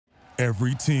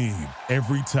Every team,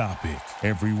 every topic,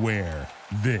 everywhere.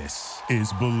 This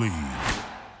is Believe.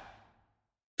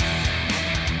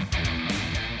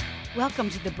 Welcome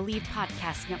to the Believe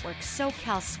Podcast Network,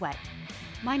 SoCal Sweat.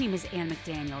 My name is Ann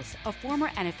McDaniels, a former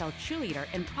NFL cheerleader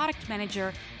and product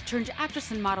manager turned actress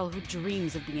and model who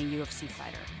dreams of being a UFC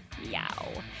fighter.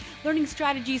 Meow. Learning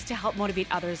strategies to help motivate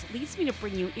others leads me to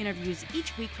bring you interviews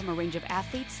each week from a range of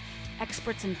athletes,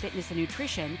 experts in fitness and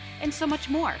nutrition, and so much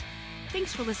more.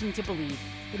 Thanks for listening to Believe,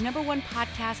 the #1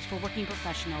 podcast for working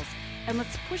professionals, and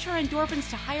let's push our endorphins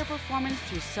to higher performance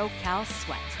through SoCal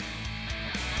Sweat.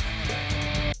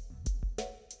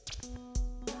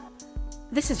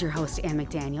 This is your host, Ann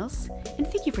McDaniels, and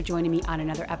thank you for joining me on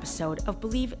another episode of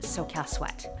Believe SoCal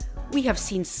Sweat. We have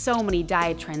seen so many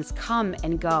diet trends come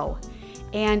and go,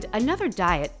 and another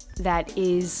diet that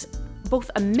is both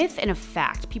a myth and a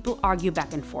fact, people argue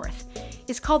back and forth,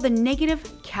 is called the negative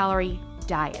calorie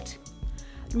diet.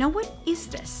 Now, what is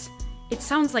this? It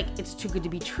sounds like it's too good to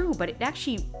be true, but it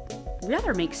actually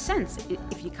rather makes sense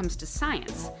if it comes to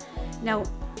science. Now,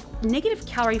 negative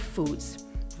calorie foods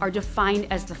are defined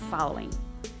as the following.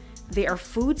 They are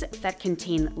foods that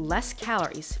contain less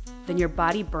calories than your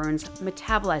body burns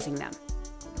metabolizing them.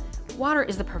 Water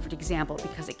is the perfect example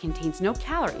because it contains no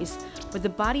calories, but the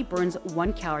body burns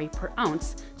 1 calorie per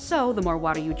ounce, so the more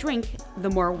water you drink, the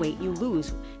more weight you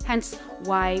lose. Hence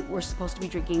why we're supposed to be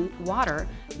drinking water,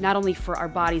 not only for our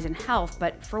bodies and health,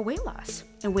 but for weight loss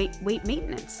and weight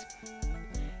maintenance.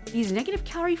 These negative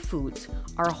calorie foods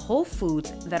are whole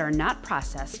foods that are not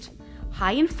processed,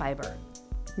 high in fiber,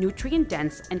 nutrient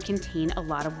dense, and contain a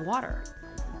lot of water.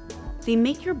 They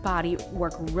make your body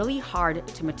work really hard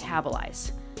to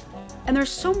metabolize. And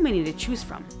there's so many to choose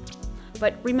from.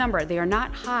 But remember, they are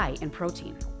not high in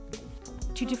protein.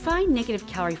 To define negative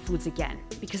calorie foods again,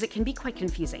 because it can be quite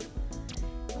confusing,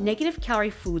 negative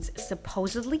calorie foods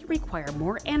supposedly require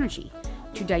more energy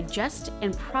to digest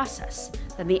and process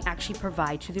than they actually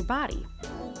provide to the body.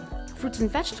 Fruits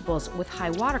and vegetables with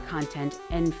high water content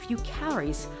and few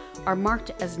calories are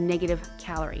marked as negative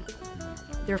calorie.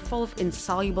 They're full of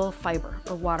insoluble fiber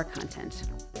or water content.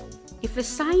 If the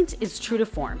science is true to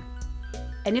form,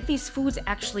 and if these foods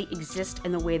actually exist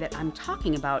in the way that I'm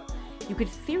talking about, you could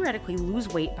theoretically lose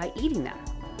weight by eating them,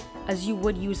 as you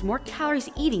would use more calories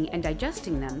eating and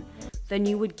digesting them than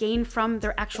you would gain from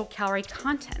their actual calorie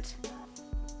content.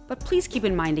 But please keep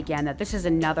in mind again that this is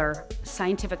another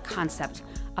scientific concept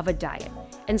of a diet,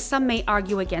 and some may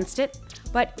argue against it,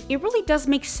 but it really does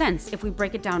make sense if we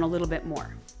break it down a little bit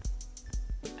more.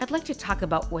 I'd like to talk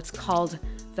about what's called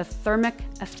the thermic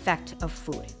effect of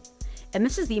food. And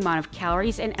this is the amount of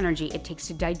calories and energy it takes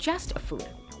to digest a food.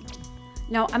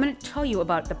 Now, I'm going to tell you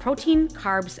about the protein,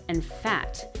 carbs, and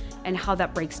fat, and how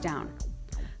that breaks down.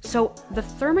 So, the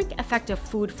thermic effect of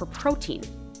food for protein,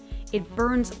 it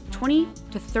burns 20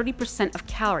 to 30% of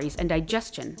calories and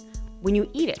digestion when you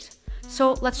eat it.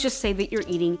 So, let's just say that you're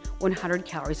eating 100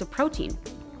 calories of protein.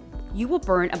 You will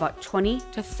burn about 20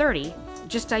 to 30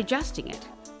 just digesting it.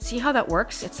 See how that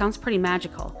works? It sounds pretty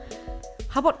magical.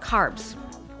 How about carbs?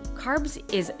 Carbs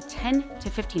is 10 to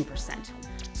 15%.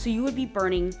 So you would be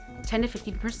burning 10 to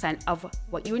 15% of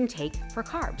what you intake for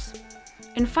carbs.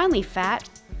 And finally, fat,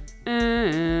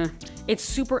 it's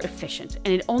super efficient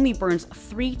and it only burns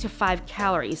 3 to 5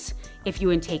 calories if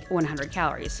you intake 100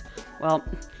 calories. Well,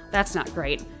 that's not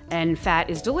great. And fat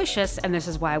is delicious, and this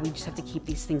is why we just have to keep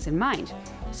these things in mind.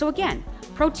 So again,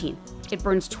 protein, it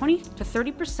burns 20 to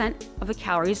 30% of the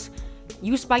calories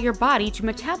used by your body to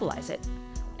metabolize it.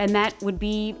 And that would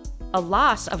be a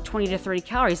loss of 20 to 30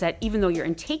 calories that even though you're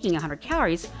intaking 100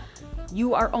 calories,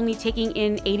 you are only taking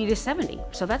in 80 to 70.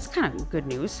 So that's kind of good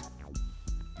news.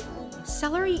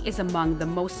 Celery is among the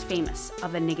most famous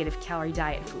of the negative calorie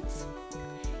diet foods.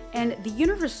 And the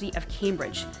University of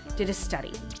Cambridge did a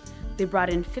study. They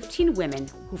brought in 15 women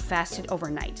who fasted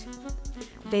overnight.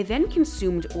 They then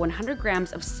consumed 100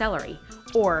 grams of celery,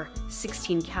 or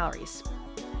 16 calories.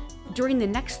 During the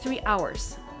next 3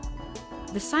 hours,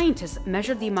 the scientists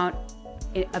measured the amount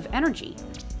of energy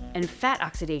and fat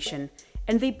oxidation,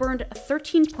 and they burned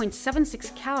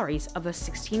 13.76 calories of the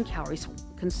 16 calories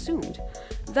consumed.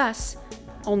 Thus,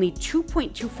 only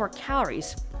 2.24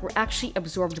 calories were actually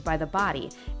absorbed by the body.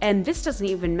 And this doesn't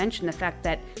even mention the fact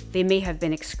that they may have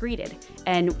been excreted,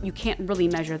 and you can't really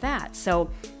measure that. So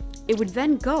it would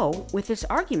then go, with this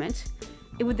argument,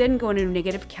 it would then go into a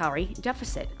negative calorie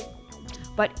deficit.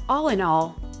 But all in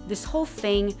all, this whole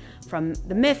thing, from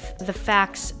the myth, the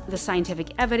facts, the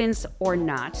scientific evidence, or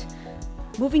not,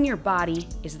 moving your body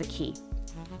is the key.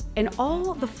 And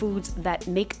all the foods that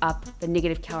make up the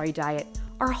negative calorie diet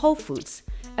are whole foods,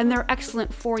 and they're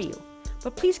excellent for you.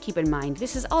 But please keep in mind,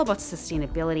 this is all about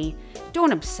sustainability.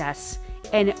 Don't obsess,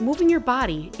 and moving your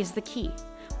body is the key.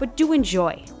 But do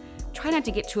enjoy. Try not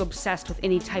to get too obsessed with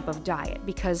any type of diet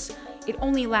because it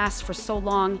only lasts for so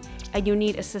long and you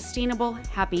need a sustainable,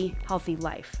 happy, healthy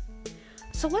life.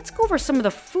 So let's go over some of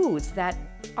the foods that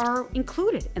are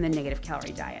included in the negative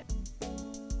calorie diet.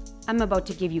 I'm about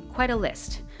to give you quite a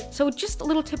list. So just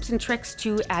little tips and tricks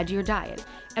to add to your diet.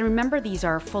 And remember, these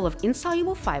are full of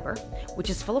insoluble fiber, which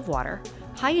is full of water,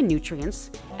 high in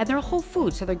nutrients, and they're whole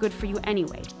foods, so they're good for you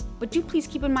anyway. But do please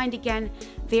keep in mind again,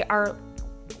 they are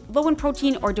low in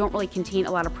protein or don't really contain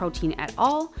a lot of protein at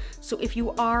all. So if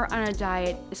you are on a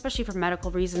diet, especially for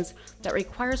medical reasons, that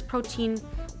requires protein,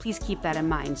 please keep that in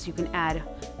mind so you can add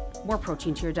more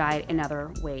protein to your diet in other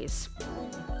ways.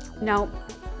 Now,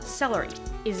 celery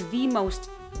is the most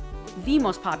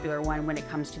popular one when it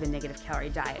comes to the negative calorie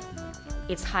diet.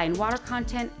 It's high in water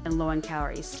content and low in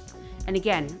calories. And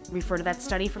again, refer to that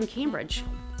study from Cambridge.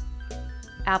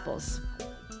 Apples,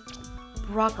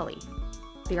 broccoli,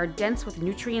 they are dense with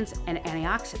nutrients and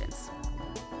antioxidants.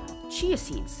 Chia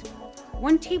seeds,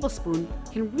 1 tablespoon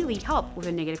can really help with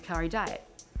a negative calorie diet.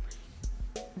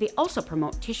 They also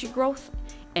promote tissue growth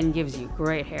and gives you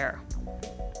great hair.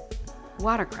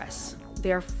 Watercress,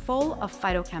 they are full of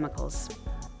phytochemicals.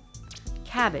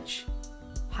 Cabbage,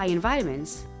 high in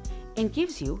vitamins, and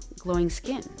gives you glowing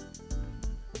skin.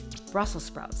 Brussels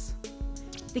sprouts,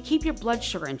 they keep your blood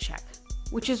sugar in check,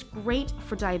 which is great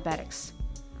for diabetics.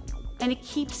 And it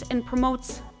keeps and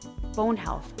promotes bone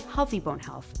health, healthy bone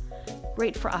health,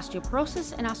 great for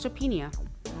osteoporosis and osteopenia.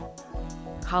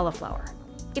 Cauliflower,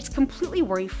 it's completely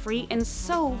worry-free and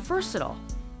so versatile.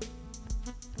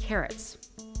 Carrots,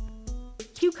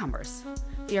 cucumbers,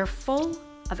 they are full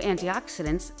of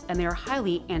antioxidants and they are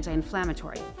highly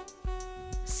anti-inflammatory.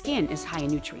 Skin is high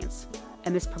in nutrients,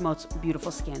 and this promotes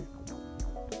beautiful skin.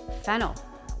 Fennel,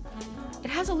 it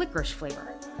has a licorice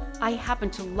flavor. I happen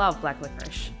to love black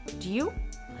licorice. Do you?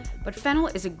 But fennel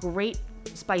is a great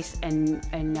spice and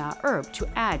herb to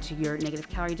add to your negative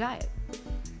calorie diet.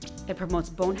 It promotes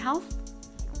bone health,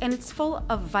 and it's full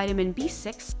of vitamin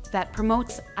B6 that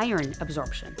promotes iron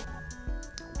absorption.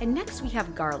 And next we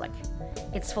have garlic.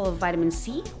 It's full of vitamin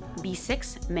C,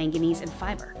 B6, manganese, and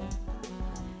fiber.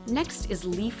 Next is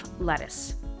leaf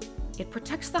lettuce. It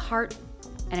protects the heart,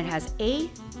 and it has A,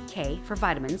 K for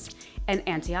vitamins, and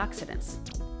antioxidants.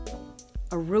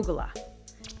 Arugula.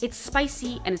 It's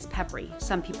spicy and it's peppery.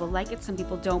 Some people like it, some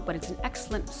people don't, but it's an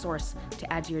excellent source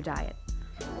to add to your diet.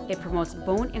 It promotes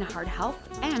bone and heart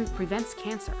health and prevents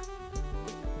cancer.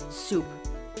 Soup.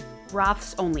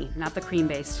 Broths only, not the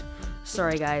cream-based.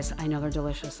 Sorry guys, I know they're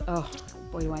delicious. Oh,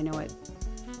 boy do I know it.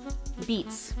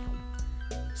 Beets.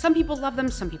 Some people love them,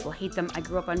 some people hate them. I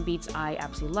grew up on beets, I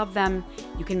absolutely love them.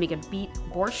 You can make a beet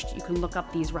borscht. You can look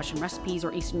up these Russian recipes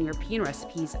or Eastern European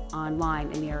recipes online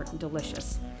and they are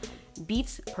delicious.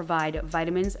 Beets provide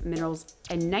vitamins, minerals,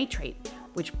 and nitrate,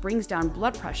 which brings down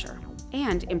blood pressure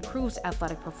and improves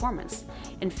athletic performance.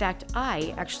 In fact,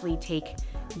 I actually take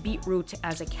beetroot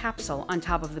as a capsule on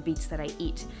top of the beets that I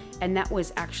eat, and that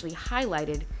was actually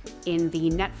highlighted in the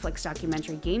Netflix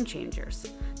documentary Game Changers,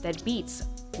 that beets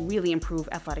really improve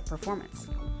athletic performance.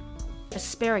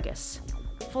 Asparagus,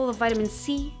 full of vitamin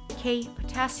C, K,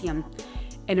 potassium,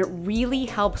 and it really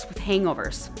helps with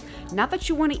hangovers. Not that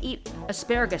you want to eat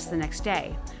asparagus the next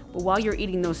day, but while you're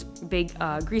eating those big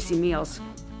greasy meals,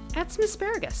 add some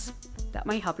asparagus. That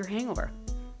might help your hangover.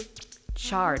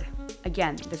 Chard.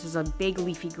 Again, this is a big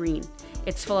leafy green.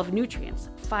 It's full of nutrients,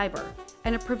 fiber,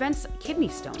 and it prevents kidney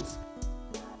stones.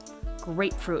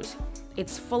 Grapefruit.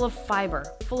 It's full of fiber,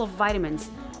 full of vitamins,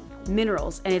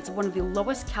 minerals, and it's one of the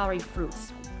lowest calorie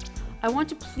fruits. I want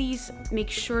to please make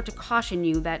sure to caution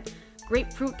you that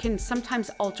grapefruit can sometimes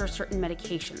alter certain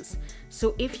medications.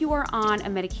 So if you are on a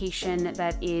medication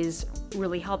that is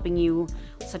really helping you,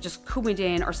 such as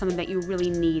Coumadin or something that you really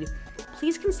need,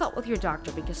 please consult with your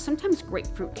doctor because sometimes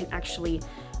grapefruit can actually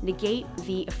negate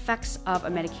the effects of a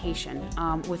medication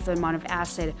with the amount of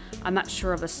acid. I'm not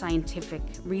sure of the scientific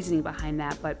reasoning behind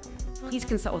that, but please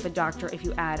consult with a doctor if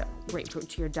you add grapefruit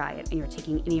to your diet and you're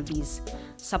taking any of these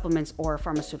supplements or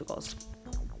pharmaceuticals.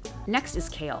 Next is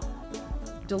kale.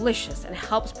 Delicious. It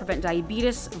helps prevent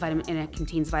diabetes, and it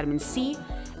contains vitamin C,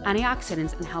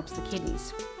 antioxidants, and helps the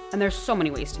kidneys. And there's so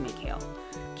many ways to make kale.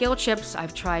 Kale chips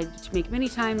I've tried to make many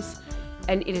times,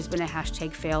 and it has been a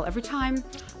hashtag fail every time.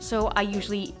 So I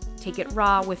usually take it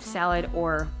raw with salad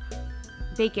or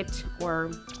bake it or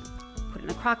put it in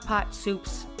a crock pot,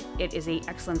 soups. It is an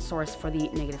excellent source for the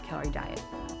negative calorie diet.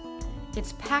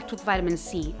 It's packed with vitamin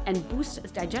C and boosts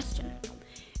digestion.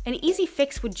 An easy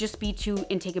fix would just be to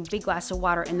intake a big glass of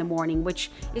water in the morning, which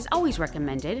is always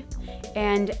recommended,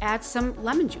 and add some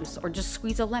lemon juice or just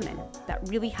squeeze a lemon. That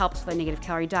really helps with a negative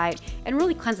calorie diet and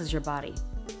really cleanses your body.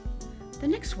 The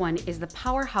next one is the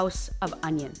powerhouse of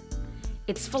onion.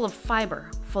 It's full of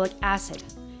fiber, folic acid.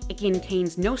 It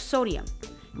contains no sodium,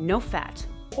 no fat,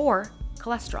 or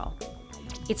cholesterol.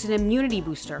 It's an immunity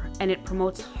booster and it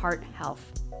promotes heart health.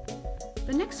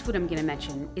 The next food I'm going to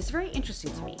mention is very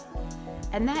interesting to me,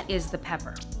 and that is the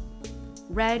pepper.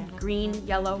 Red, green,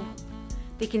 yellow.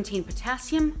 They contain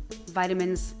potassium,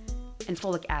 vitamins, and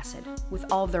folic acid with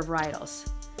all of their varietals.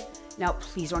 Now,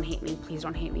 please don't hate me, please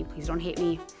don't hate me, please don't hate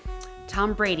me.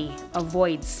 Tom Brady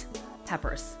avoids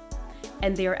peppers,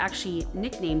 and they are actually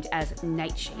nicknamed as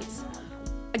nightshades.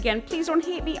 Again, please don't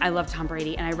hate me. I love Tom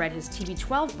Brady, and I read his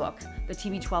TB12 book, The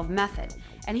TB12 Method,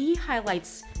 and he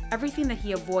highlights everything that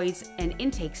he avoids and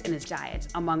intakes in his diet,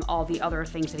 among all the other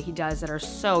things that he does that are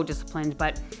so disciplined,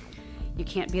 but you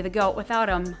can't be the GOAT without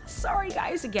him. Sorry,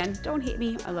 guys. Again, don't hate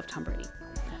me. I love Tom Brady.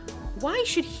 Why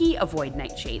should he avoid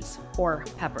nightshades or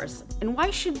peppers? And why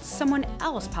should someone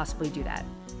else possibly do that?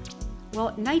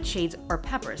 Well, nightshades or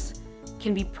peppers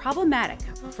can be problematic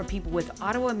for people with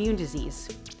autoimmune disease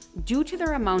due to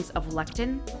their amounts of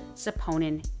lectin,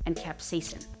 saponin, and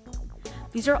capsaicin.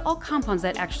 These are all compounds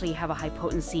that actually have a high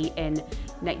potency in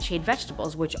nightshade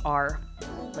vegetables, which are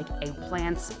like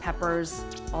eggplants, peppers,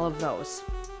 all of those.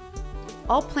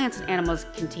 All plants and animals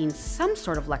contain some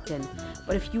sort of lectin,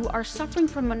 but if you are suffering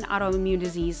from an autoimmune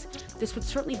disease, this would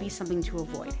certainly be something to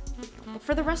avoid. But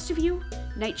for the rest of you,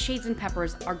 nightshades and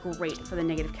peppers are great for the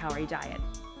negative calorie diet.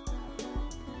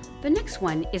 The next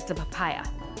one is the papaya.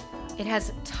 It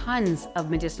has tons of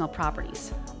medicinal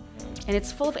properties, and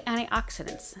it's full of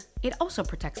antioxidants. It also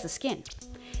protects the skin.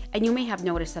 And you may have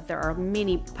noticed that there are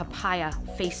many papaya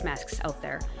face masks out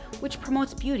there, which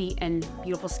promotes beauty and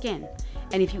beautiful skin.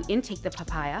 And if you intake the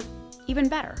papaya, even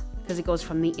better, because it goes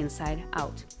from the inside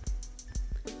out.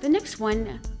 The next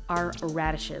one are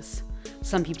radishes.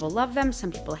 Some people love them,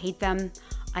 some people hate them.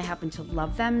 I happen to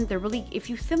love them. They're really, if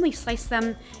you thinly slice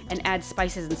them and add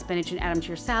spices and spinach and add them to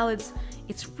your salads,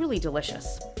 it's really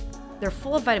delicious. They're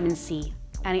full of vitamin C,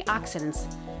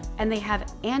 antioxidants, and they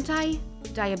have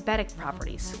anti-diabetic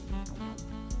properties.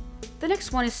 The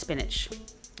next one is spinach.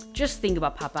 Just think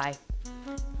about Popeye.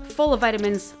 Full of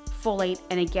vitamins, folate,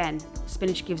 and again,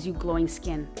 spinach gives you glowing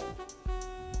skin.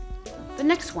 The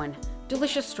next one,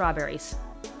 delicious strawberries.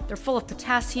 They're full of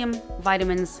potassium,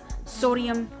 vitamins,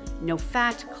 sodium, no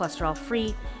fat,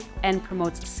 cholesterol-free, and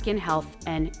promotes skin health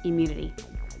and immunity.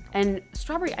 And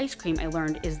strawberry ice cream, I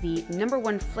learned, is the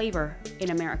 #1 flavor in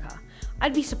America.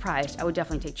 I'd be surprised. I would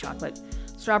definitely take chocolate.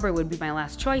 Strawberry would be my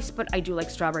last choice, but I do like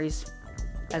strawberries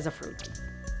as a fruit.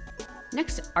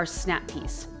 Next are snap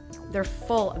peas. They're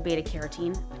full of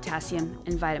beta-carotene, potassium,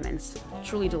 and vitamins.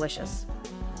 Truly delicious.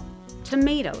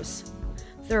 Tomatoes.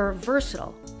 They're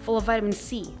versatile, full of vitamin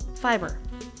C, fiber,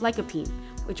 lycopene,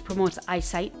 which promotes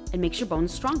eyesight and makes your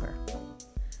bones stronger.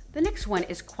 The next one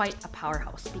is quite a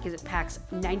powerhouse because it packs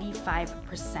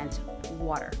 95%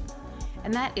 water,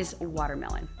 and that is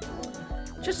watermelon.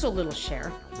 Just a little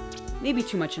share, maybe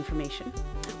too much information.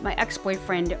 My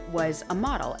ex-boyfriend was a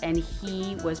model and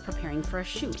he was preparing for a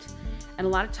shoot. And a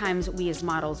lot of times we as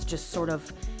models just sort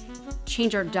of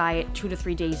change our diet 2 to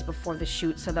 3 days before the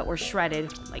shoot so that we're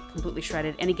shredded, like completely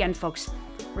shredded. And again, folks,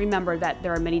 remember that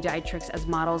there are many diet tricks as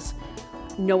models.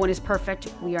 No one is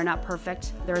perfect. We are not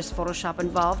perfect. There is Photoshop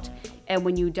involved. And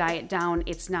when you diet down,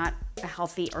 it's not a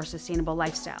healthy or sustainable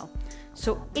lifestyle.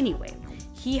 So anyway,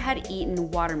 he had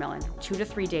eaten watermelon 2 to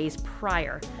 3 days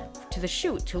prior to the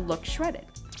shoot to look shredded.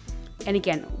 And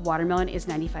again, watermelon is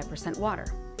 95% water.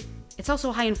 It's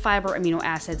also high in fiber, amino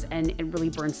acids, and it really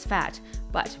burns fat.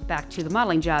 But back to the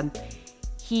modeling job,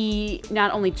 he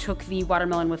not only took the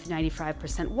watermelon with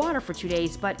 95% water for 2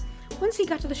 days, but once he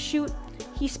got to the shoot,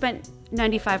 he spent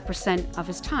 95% of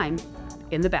his time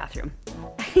in the bathroom.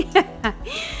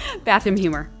 Bathroom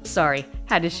humor. Sorry,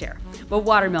 had to share. But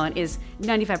watermelon is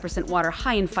 95% water,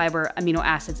 high in fiber, amino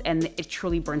acids, and it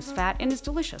truly burns fat and is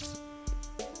delicious.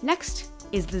 Next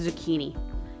is the zucchini.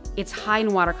 It's high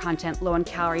in water content, low in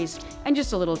calories, and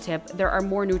just a little tip, there are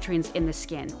more nutrients in the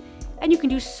skin. And you can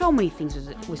do so many things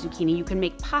with zucchini. You can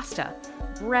make pasta,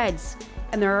 breads,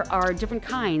 and there are different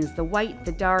kinds, the white,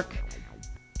 the dark,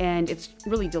 and it's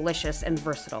really delicious and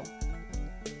versatile.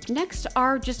 Next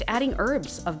are just adding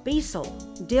herbs of basil,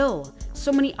 dill,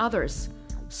 so many others.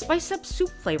 Spice up soup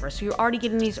flavor so you're already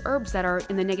getting these herbs that are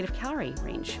in the negative calorie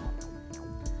range.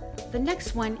 The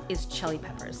next one is chili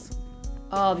peppers.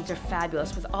 Oh, these are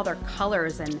fabulous with all their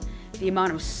colors and the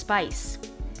amount of spice.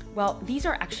 Well, these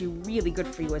are actually really good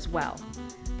for you as well.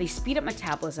 They speed up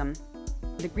metabolism.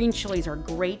 The green chilies are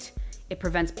great. It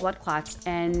prevents blood clots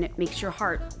and makes your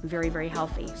heart very, very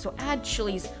healthy. So add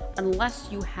chilies unless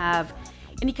you have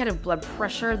any kind of blood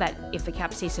pressure that if the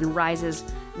capsaicin rises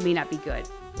may not be good.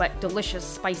 But delicious,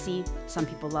 spicy. Some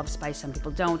people love spice, some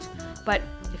people don't. But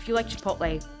if you like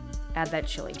chipotle, add that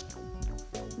chili.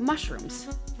 Mushrooms,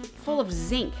 full of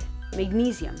zinc,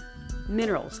 magnesium,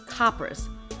 minerals, coppers,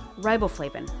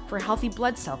 riboflavin for a healthy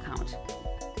blood cell count.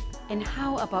 And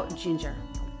how about ginger?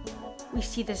 We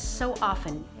see this so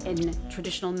often in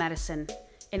traditional medicine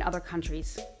in other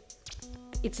countries.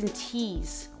 It's in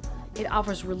teas. It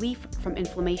offers relief from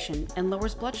inflammation and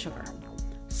lowers blood sugar.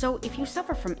 So if you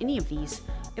suffer from any of these,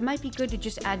 it might be good to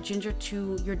just add ginger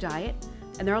to your diet.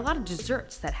 And there are a lot of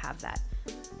desserts that have that.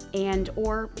 And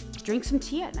or drink some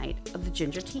tea at night of the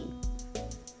ginger tea.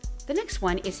 The next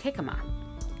one is jicama.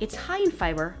 It's high in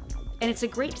fiber and it's a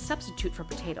great substitute for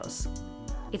potatoes.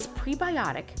 It's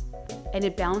prebiotic and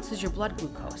it balances your blood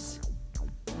glucose.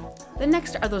 The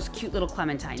next are those cute little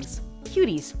clementines.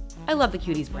 Cuties. I love the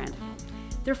Cuties brand.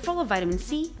 They're full of vitamin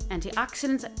C,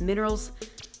 antioxidants, minerals,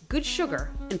 good sugar,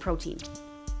 and protein.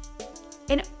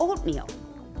 And oatmeal.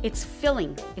 It's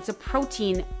filling. It's a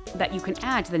protein that you can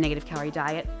add to the negative calorie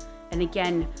diet. And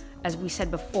again, as we said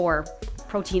before,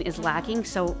 protein is lacking,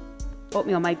 so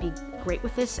oatmeal might be great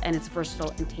with this, and it's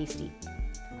versatile and tasty.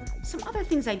 Some other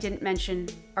things I didn't mention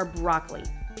are broccoli.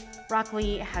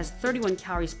 Broccoli has 31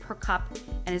 calories per cup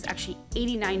and is actually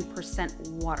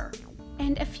 89% water.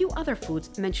 And a few other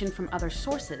foods mentioned from other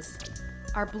sources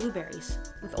are blueberries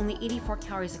with only 84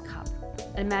 calories a cup.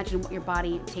 And imagine what your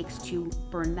body takes to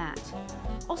burn that.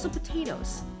 Also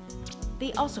potatoes.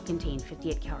 They also contain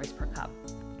 58 calories per cup.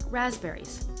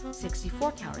 Raspberries,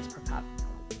 64 calories per cup.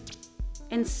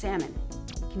 And salmon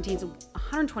contains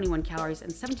 121 calories and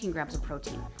 17 grams of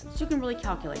protein. So you can really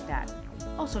calculate that.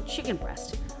 Also chicken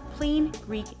breast, plain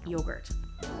Greek yogurt,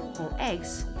 whole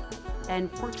eggs, and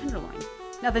pork tenderloin.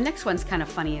 Now the next one's kind of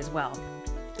funny as well.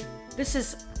 This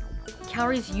is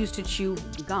calories used to chew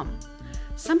gum.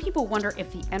 Some people wonder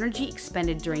if the energy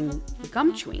expended during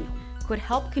gum chewing could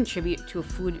help contribute to a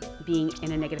food being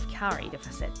in a negative calorie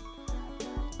deficit.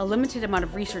 A limited amount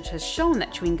of research has shown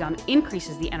that chewing gum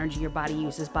increases the energy your body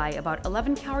uses by about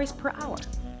 11 calories per hour.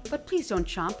 But please don't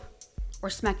chomp or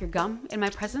smack your gum in my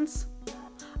presence.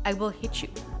 I will hit you.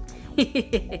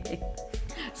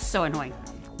 So annoying.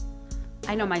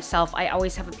 I know myself, I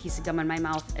always have a piece of gum in my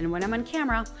mouth, and when I'm on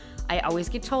camera, I always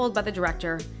get told by the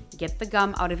director, get the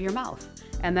gum out of your mouth.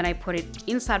 And then I put it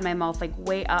inside my mouth, like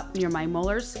way up near my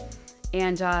molars,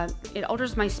 and it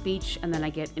alters my speech, and then I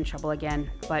get in trouble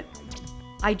again. But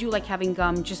I do like having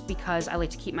gum just because I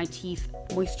like to keep my teeth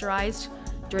moisturized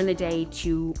during the day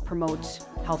to promote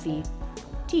healthy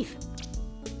teeth.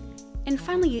 And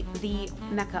finally, the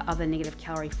mecca of the negative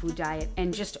calorie food diet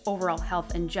and just overall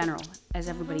health in general, as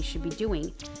everybody should be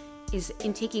doing, is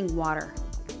intaking water.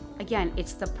 Again,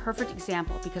 it's the perfect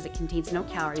example because it contains no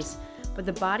calories, but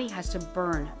the body has to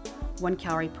burn 1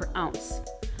 calorie per ounce.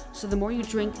 So the more you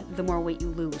drink, the more weight you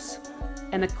lose.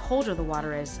 And the colder the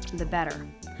water is, the better.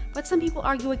 But some people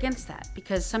argue against that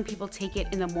because some people take it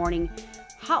in the morning,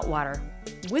 hot water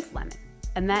with lemon,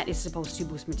 and that is supposed to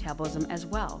boost metabolism as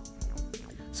well.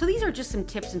 So these are just some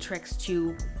tips and tricks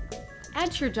to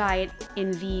add to your diet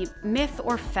in the myth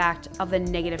or fact of the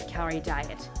negative calorie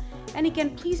diet. And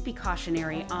again, please be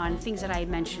cautionary on things that I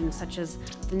mentioned, such as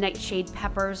the nightshade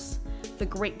peppers, the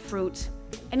grapefruit,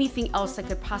 anything else that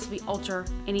could possibly alter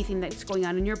anything that's going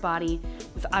on in your body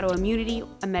with autoimmunity,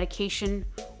 a medication,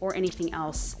 or anything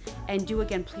else. And do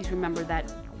again, please remember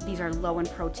that these are low in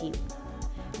protein.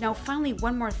 Now, finally,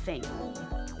 one more thing,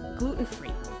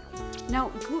 gluten-free. Now,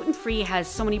 gluten-free has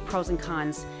so many pros and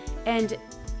cons, and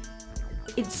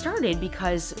it started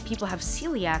because people have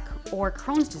celiac or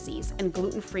Crohn's disease, and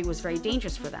gluten-free was very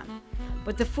dangerous for them.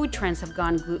 But the food trends have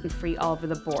gone gluten-free all over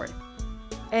the board.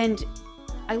 And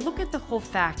I look at the whole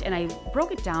fact, and I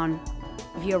broke it down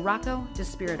via Rocco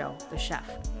DiSpirito, the chef.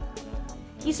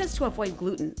 He says to avoid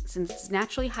gluten since it's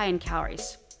naturally high in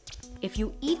calories. If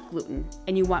you eat gluten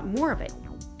and you want more of it,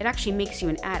 it actually makes you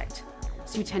an addict,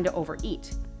 so you tend to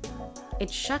overeat. It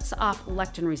shuts off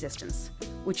leptin resistance,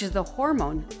 which is the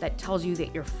hormone that tells you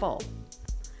that you're full.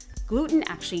 Gluten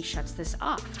actually shuts this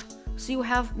off, so you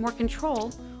have more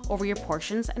control over your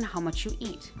portions and how much you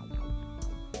eat.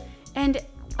 And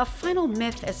a final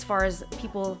myth as far as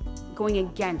people going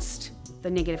against the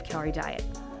negative calorie diet.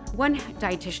 One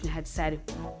dietitian had said,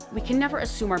 we can never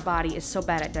assume our body is so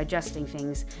bad at digesting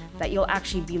things that you'll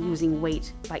actually be losing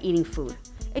weight by eating food.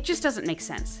 It just doesn't make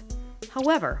sense.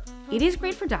 However, it is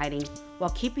great for dieting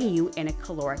while keeping you in a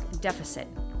caloric deficit,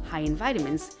 high in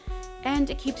vitamins, and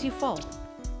it keeps you full.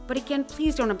 But again,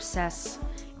 please don't obsess.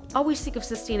 Always think of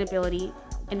sustainability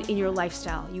in your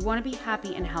lifestyle. You want to be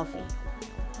happy and healthy.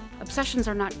 Obsessions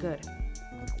are not good.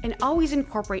 And always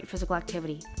incorporate physical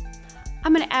activity.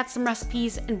 I'm going to add some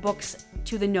recipes and books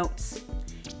to the notes.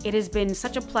 It has been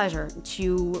such a pleasure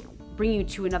to bring you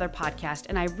to another podcast,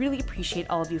 and I really appreciate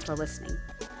all of you for listening.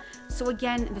 So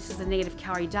again, this is the Negative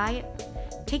Calorie Diet.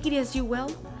 Take it as you will.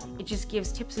 It just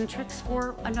gives tips and tricks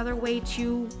for another way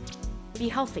to be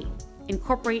healthy.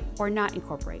 Incorporate or not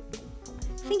incorporate.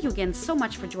 Thank you again so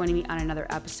much for joining me on another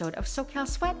episode of SoCal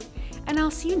Sweat, and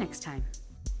I'll see you next time.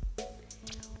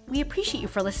 We appreciate you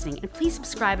for listening, and please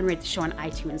subscribe and rate the show on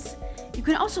iTunes. You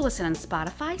can also listen on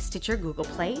Spotify, Stitcher, Google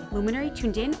Play, Luminary,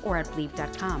 Tuned In, or at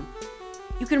Believe.com.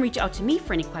 You can reach out to me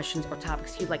for any questions or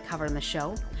topics you'd like covered on the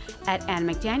show at Ann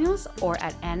McDaniels or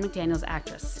at Ann McDaniels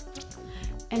Actress.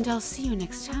 And I'll see you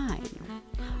next time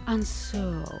on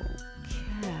SoCal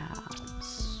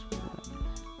Sweat.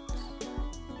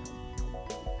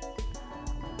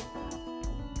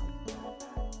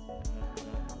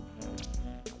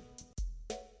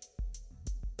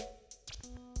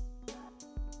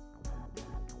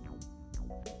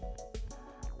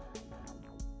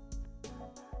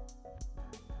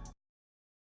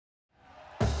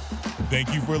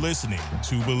 Thank you for listening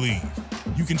to Believe.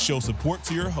 You can show support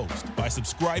to your host by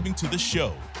subscribing to the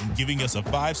show and giving us a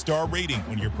 5-star rating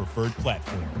on your preferred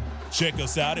platform. Check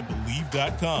us out at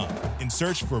Believe.com and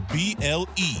search for BLEAV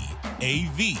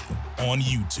on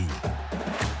YouTube.